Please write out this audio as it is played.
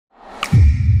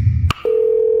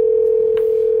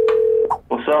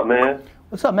up, man?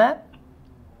 What's up, Matt?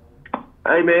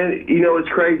 Hey, man, you know, it's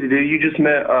crazy, dude. You just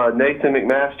met Nathan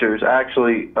McMasters.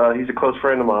 Actually, he's a close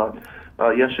friend of mine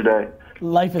yesterday.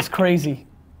 Life is crazy.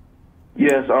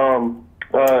 Yes,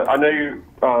 I know you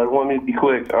want me to be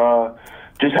quick.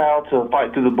 Just how to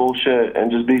fight through the bullshit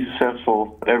and just be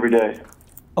successful every day.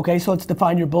 Okay, so let's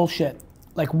define your bullshit.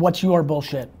 Like, what's your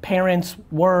bullshit? Parents,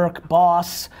 work,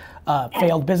 boss,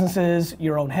 failed businesses,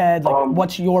 your own head. Like,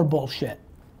 what's your bullshit?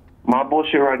 My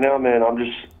bullshit right now, man, I'm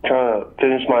just trying to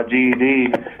finish my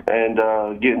GED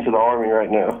and get into the Army right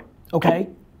now. Okay,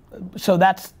 so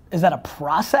is that a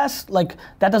process? Like,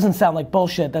 that doesn't sound like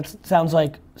bullshit. That sounds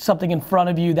like something in front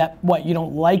of you that, what, you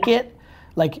don't like it?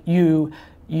 Like, you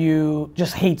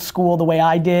just hate school the way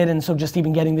I did, and so just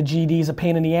even getting the GED is a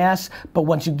pain in the ass, but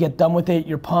once you get done with it,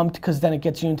 you're pumped because then it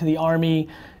gets you into the Army,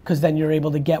 because then you're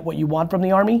able to get what you want from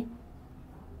the Army?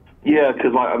 Yeah,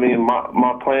 because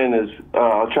my plan is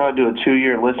I'll try to do a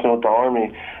 2-year enlistment with the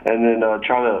Army, and then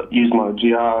try to use my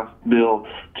GI Bill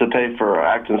to pay for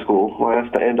acting school. Like,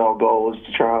 that's the end all goal, is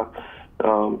to try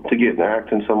to get into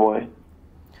acting some way.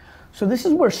 So this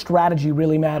is where strategy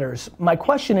really matters. My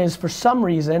question is, for some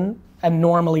reason, and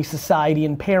normally society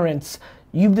and parents,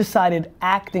 you've decided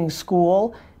acting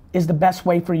school is the best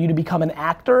way for you to become an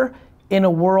actor in a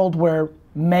world where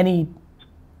many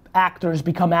actors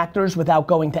become actors without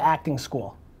going to acting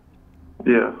school.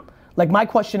 Yeah. Like, my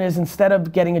question is, instead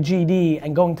of getting a GED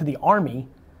and going to the Army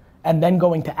and then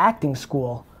going to acting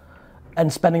school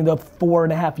and spending the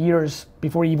 4.5 years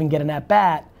before you even get an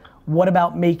at-bat, what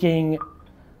about making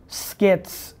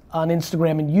skits on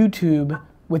Instagram and YouTube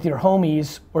with your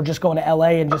homies, or just going to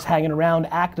LA and just hanging around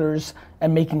actors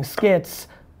and making skits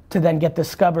to then get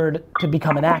discovered to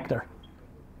become an actor?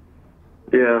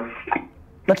 Yeah.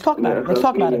 Let's talk about it. Let's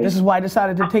talk about it. This is why I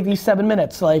decided to take these 7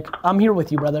 minutes. Like, I'm here with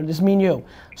you, brother. This is me and you.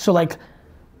 So, like,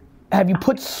 have you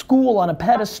put school on a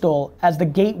pedestal as the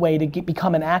gateway to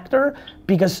become an actor?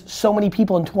 Because so many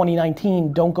people in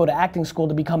 2019 don't go to acting school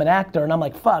to become an actor, and I'm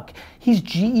like, fuck, he's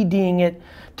GEDing it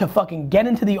to fucking get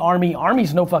into the Army.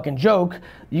 Army's no fucking joke.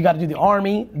 You gotta do the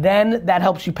Army, then that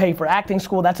helps you pay for acting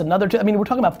school. That's another, I mean, we're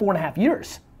talking about 4.5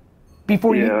 years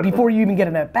before you even get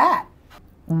an at-bat.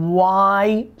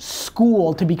 Why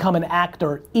school to become an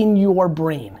actor in your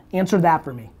brain? Answer that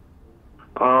for me.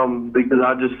 Because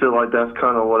I just feel like that's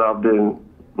kind of what I've been,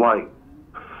 like,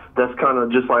 that's kind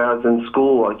of just like I was in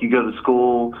school. Like, you go to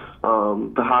school,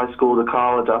 to high school, to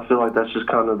college, I feel like that's just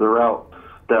kind of the route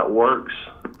that works.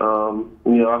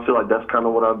 You know, I feel like that's kind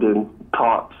of what I've been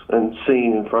taught and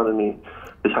seen in front of me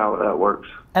is how that works.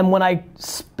 And when I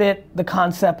spit the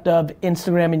concept of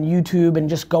Instagram and YouTube and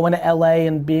just going to LA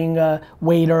and being a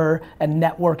waiter and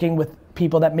networking with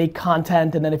people that make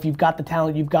content, and then if you've got the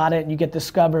talent, you've got it, and you get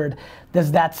discovered,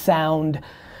 does that sound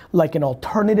like an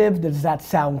alternative? Does that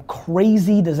sound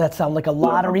crazy? Does that sound like a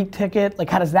lottery ticket? Like,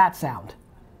 how does that sound?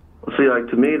 See, like,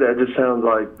 to me, that just sounds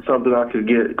like something I could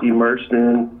get immersed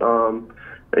in.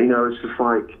 You know, it's just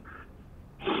like,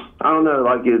 I don't know,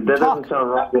 like, that doesn't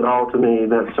sound right at all to me.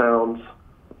 That sounds,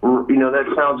 you know, that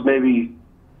sounds maybe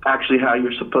actually how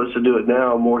you're supposed to do it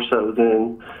now, more so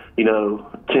than, you know,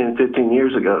 10, 15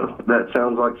 years ago. That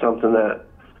sounds like something that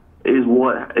is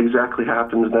what exactly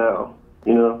happens now,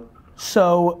 you know?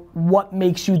 So what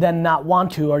makes you then not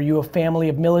want to? Are you a family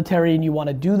of military and you want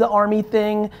to do the Army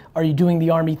thing? Are you doing the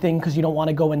Army thing because you don't want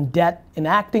to go in debt in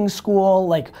acting school?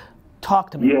 Like,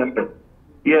 talk to me.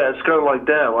 Yeah, it's kind of like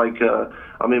that. Like,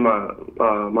 I mean,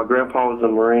 my grandpa was a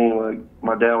Marine. Like,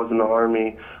 my dad was in the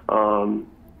Army.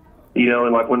 You know,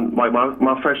 and like when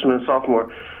my freshman and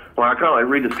sophomore, when I kind of like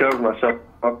rediscovered myself,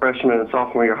 my freshman and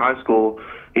sophomore year of high school,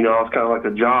 you know, I was kind of like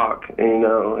a jock, and, you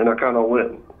know, and I kind of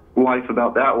went life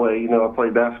about that way. You know, I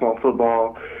played basketball,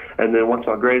 football, and then once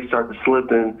my grades started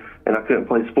slipping and I couldn't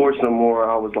play sports no more,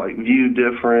 I was like viewed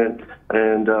different,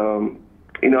 and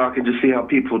you know, I could just see how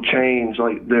people change,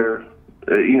 like their,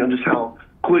 you know, just how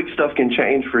quick stuff can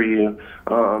change for you.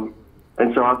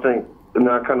 And so I think, and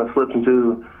then I kind of slipped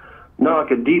into not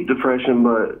like a deep depression,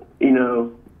 but, you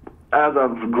know, as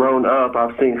I've grown up,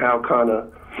 I've seen how kind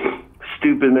of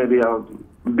stupid maybe I've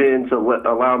been to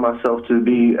allow myself to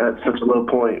be at such a low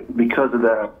point because of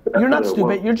that. You're not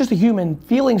stupid, you're just a human.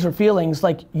 Feelings are feelings.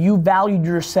 Like, you valued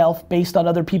yourself based on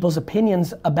other people's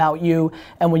opinions about you,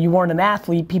 and when you weren't an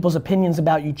athlete, people's opinions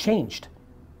about you changed.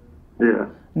 Yeah.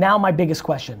 Now my biggest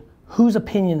question, whose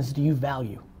opinions do you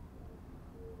value?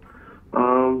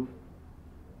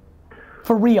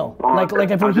 For real,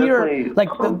 like if we're here,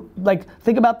 like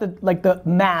think about the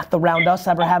math around us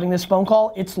ever having this phone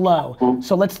call, it's low.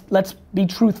 So let's be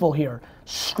truthful here,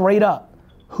 straight up.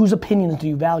 Whose opinions do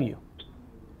you value?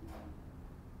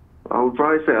 I would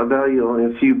probably say I value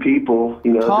only a few people.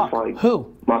 You know, Talk. just like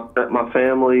Who? My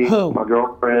family, Who? my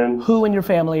girlfriend. Who in your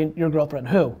family and your girlfriend?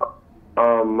 Who?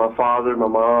 My father, my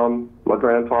mom, my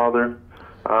grandfather,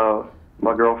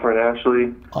 my girlfriend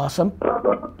Ashley. Awesome.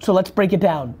 So let's break it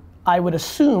down. I would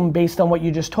assume, based on what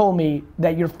you just told me,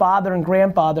 that your father and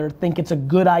grandfather think it's a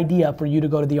good idea for you to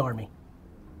go to the Army.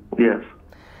 Yes.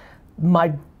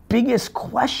 My biggest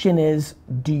question is,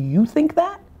 do you think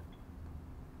that?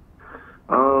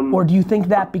 Or do you think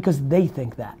that because they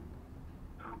think that?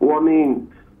 Well, I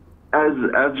mean, as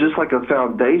just like a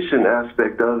foundation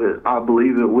aspect of it, I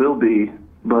believe it will be.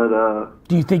 But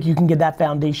do you think you can get that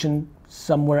foundation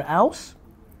somewhere else?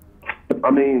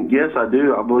 I mean, yes, I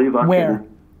do. I believe I Where? can.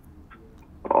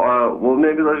 Well,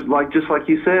 maybe there's like just like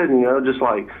you said, you know, just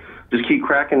keep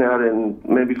cracking at it and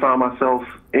maybe find myself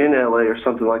in LA or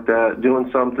something like that, doing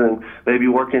something, maybe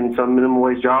working some minimum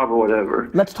wage job or whatever.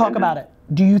 Let's talk about it.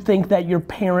 Do you think that your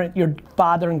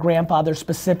father and grandfather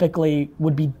specifically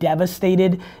would be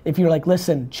devastated if you're like,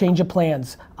 listen, change of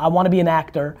plans. I want to be an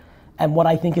actor, and what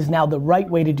I think is now the right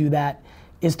way to do that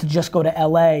is to just go to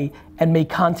LA and make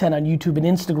content on YouTube and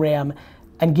Instagram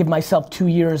and give myself 2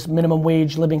 years minimum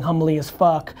wage, living humbly as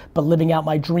fuck, but living out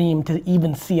my dream to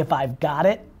even see if I've got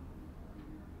it?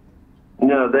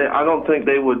 No, I don't think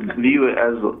they would view it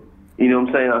as, you know what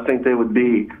I'm saying? I think they would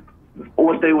be,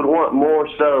 what they would want more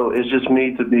so is just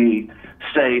me to be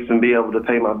safe and be able to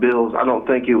pay my bills. I don't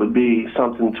think it would be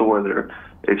something to where they're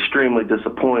extremely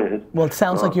disappointed. Well, it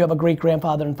sounds like you have a great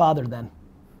grandfather and father then.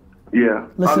 Yeah.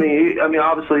 Listen, I mean,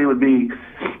 obviously it would be,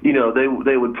 you know,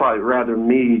 they would probably rather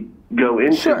me go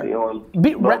into sure. the Army.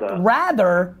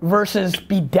 Rather versus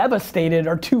be devastated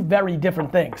are two very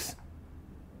different things.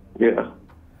 Yeah.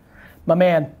 My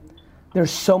man,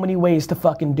 there's so many ways to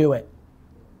fucking do it.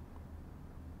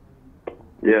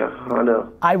 Yeah, I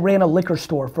know. I ran a liquor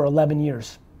store for 11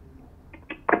 years.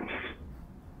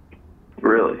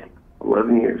 Really?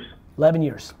 11 years? 11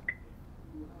 years.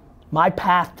 My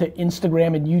path to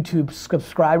Instagram and YouTube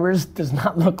subscribers does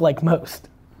not look like most.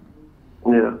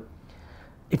 Yeah.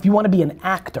 If you want to be an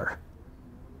actor,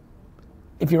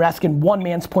 if you're asking one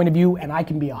man's point of view, and I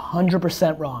can be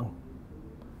 100% wrong,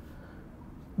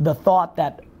 the thought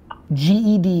that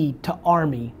GED to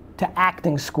Army to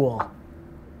acting school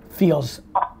feels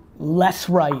less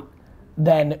right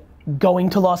than going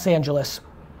to Los Angeles,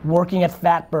 working at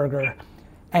Fatburger,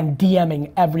 and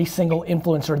DMing every single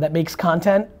influencer that makes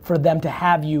content for them to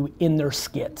have you in their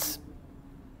skits.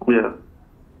 Yeah.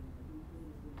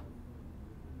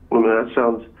 Well, man,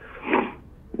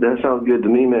 that sounds good to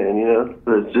me, man, you know?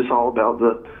 But it's just all about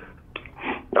I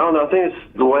don't know, I think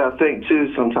it's the way I think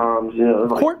too sometimes, you know?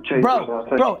 Like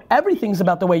Bro, everything's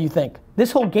about the way you think.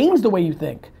 This whole game's the way you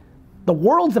think. The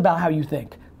world's about how you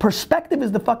think. Perspective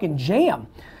is the fucking jam.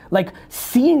 Like,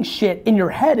 seeing shit in your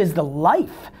head is the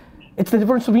life. It's the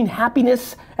difference between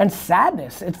happiness and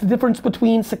sadness. It's the difference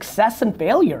between success and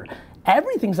failure.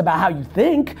 Everything's about how you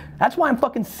think. That's why I'm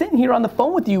fucking sitting here on the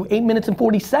phone with you 8 minutes and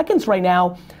 40 seconds right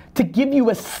now to give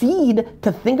you a seed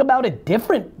to think about it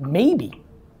different, maybe.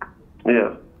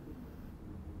 Yeah.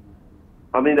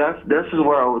 I mean, this is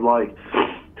where I would like,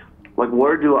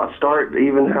 where do I start,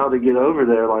 even how to get over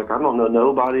there? Like, I don't know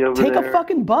nobody over there. Take a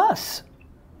fucking bus.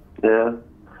 Yeah.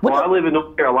 Well, I live in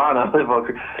North Carolina. I live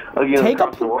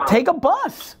across the water. Take a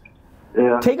bus.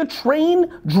 Yeah. Take a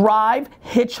train, drive,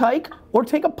 hitchhike, or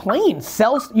take a plane.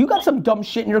 You got some dumb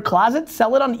shit in your closet,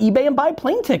 sell it on eBay and buy a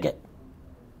plane ticket.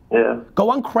 Yeah.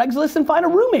 Go on Craigslist and find a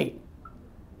roommate.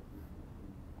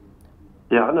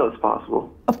 Yeah, I know it's possible.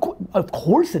 Of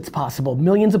course it's possible.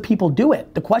 Millions of people do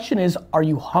it. The question is, are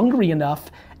you hungry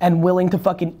enough and willing to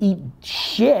fucking eat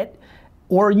shit,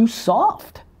 or are you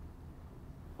soft?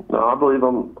 No, I believe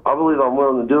I'm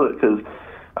willing to do it, because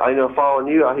following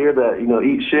you, I hear that,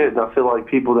 eat shit, and I feel like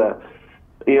people that,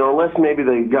 unless maybe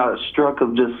they got a struck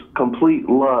of just complete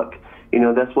luck,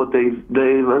 that's what they've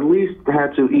at least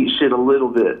had to eat shit a little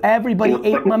bit. Everybody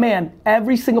ate, my man,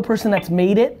 every single person that's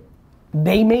made it,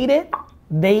 they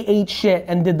ate shit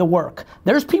and did the work.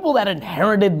 There's people that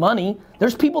inherited money.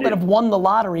 There's people that have won the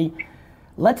lottery.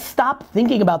 Let's stop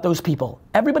thinking about those people.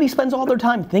 Everybody spends all their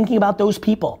time thinking about those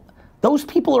people. Those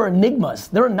people are enigmas.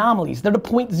 They're anomalies. They're the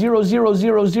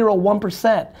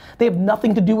 0.00001%. They have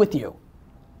nothing to do with you.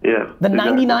 Yeah. The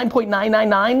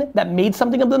 99.999 that made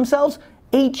something of themselves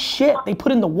ate shit. They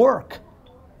put in the work.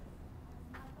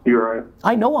 You're right.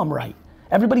 I know I'm right.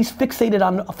 Everybody's fixated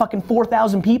on fucking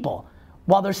 4,000 people,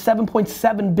 while there's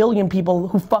 7.7 billion people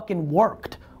who fucking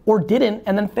worked or didn't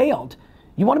and then failed.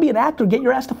 You want to be an actor, get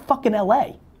your ass to fucking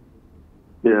LA.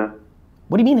 Yeah.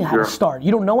 What do you mean how to start?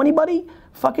 You don't know anybody?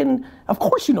 Fucking, of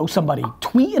course you know somebody.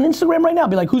 Tweet and Instagram right now,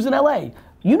 be like, who's in LA?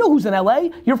 You know who's in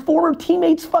LA. Your former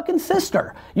teammate's fucking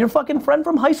sister. Your fucking friend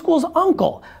from high school's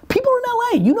uncle. People are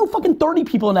in LA. You know fucking 30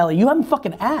 people in LA. You haven't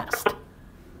fucking asked.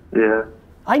 Yeah.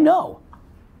 I know.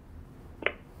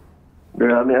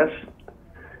 Yeah, I mean,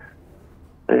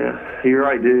 yeah, you're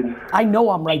right, dude. I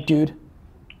know I'm right, dude.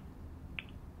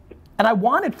 And I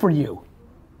want it for you.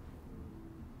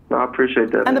 No, I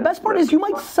appreciate that. And the best part is you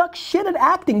might suck shit at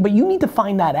acting, but you need to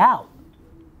find that out.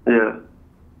 Yeah.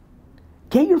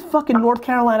 Get your fucking North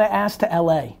Carolina ass to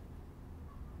LA.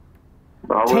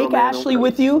 Take Ashley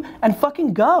with you and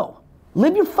fucking go.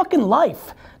 Live your fucking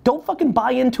life. Don't fucking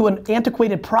buy into an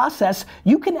antiquated process.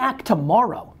 You can act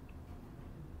tomorrow.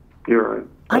 You're right.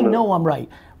 I know I'm right.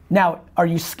 Now, are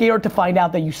you scared to find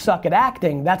out that you suck at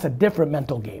acting? That's a different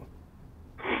mental game.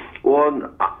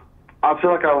 Well, I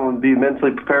feel like I would be mentally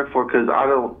prepared for it because I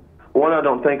don't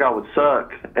think I would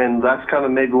suck, and that's kind of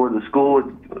maybe where the school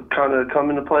would kind of come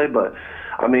into play. But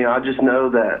I mean, I just know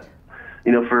that,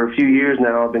 you know, for a few years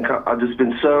now, I've just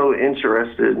been so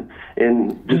interested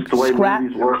in just the way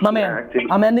movies work. My man,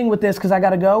 acting. I'm ending with this because I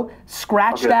gotta go.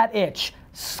 Scratch that itch.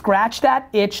 Scratch that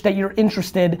itch that you're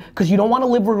interested, because you don't want to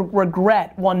live with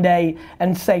regret one day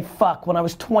and say, fuck, when I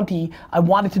was 20, I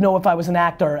wanted to know if I was an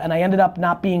actor, and I ended up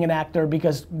not being an actor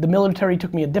because the military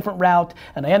took me a different route,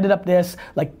 and I ended up this.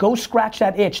 Like, go scratch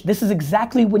that itch. This is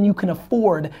exactly when you can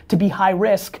afford to be high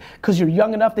risk, because you're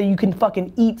young enough that you can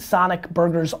fucking eat Sonic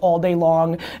burgers all day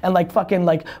long, and like fucking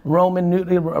like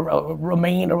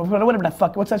romaine, or whatever the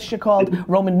fuck, what's that shit called?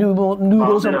 Roman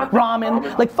noodles or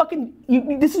ramen. Like fucking,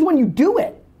 this is when you do it.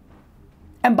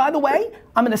 And by the way,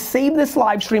 I'm gonna save this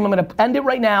live stream. I'm gonna end it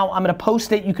right now. I'm gonna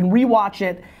post it. You can rewatch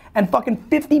it. And fucking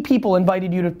 50 people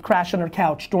invited you to crash on their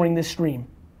couch during this stream.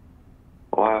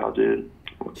 Wow, dude.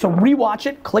 So rewatch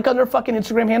it, click on their fucking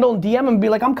Instagram handle and DM them and be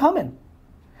like, I'm coming.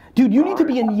 Dude, you need to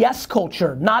be in yes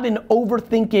culture, not in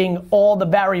overthinking all the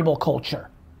variable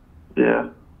culture. Yeah.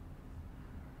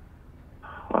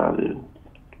 Wow, dude.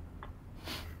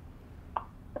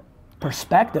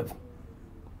 Perspective.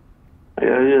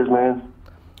 Yeah, it is, man.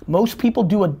 Most people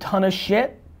do a ton of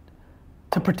shit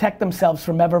to protect themselves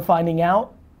from ever finding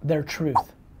out their truth.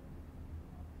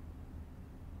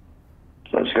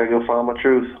 So I just gotta go find my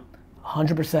truth.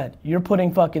 100%. You're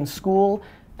putting fucking school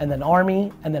and then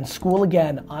army and then school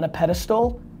again on a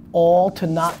pedestal, all to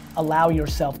not allow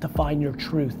yourself to find your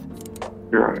truth.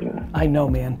 You're right, man. I know,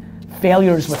 man.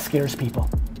 Failure is what scares people.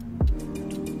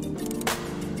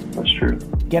 That's true.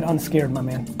 Get unscared, my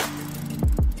man.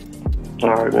 All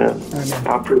right, man. All right, man.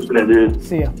 I appreciate it, dude.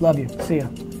 See ya. Love you. See ya.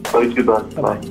 Love you too, bud. Bye-bye. Bye.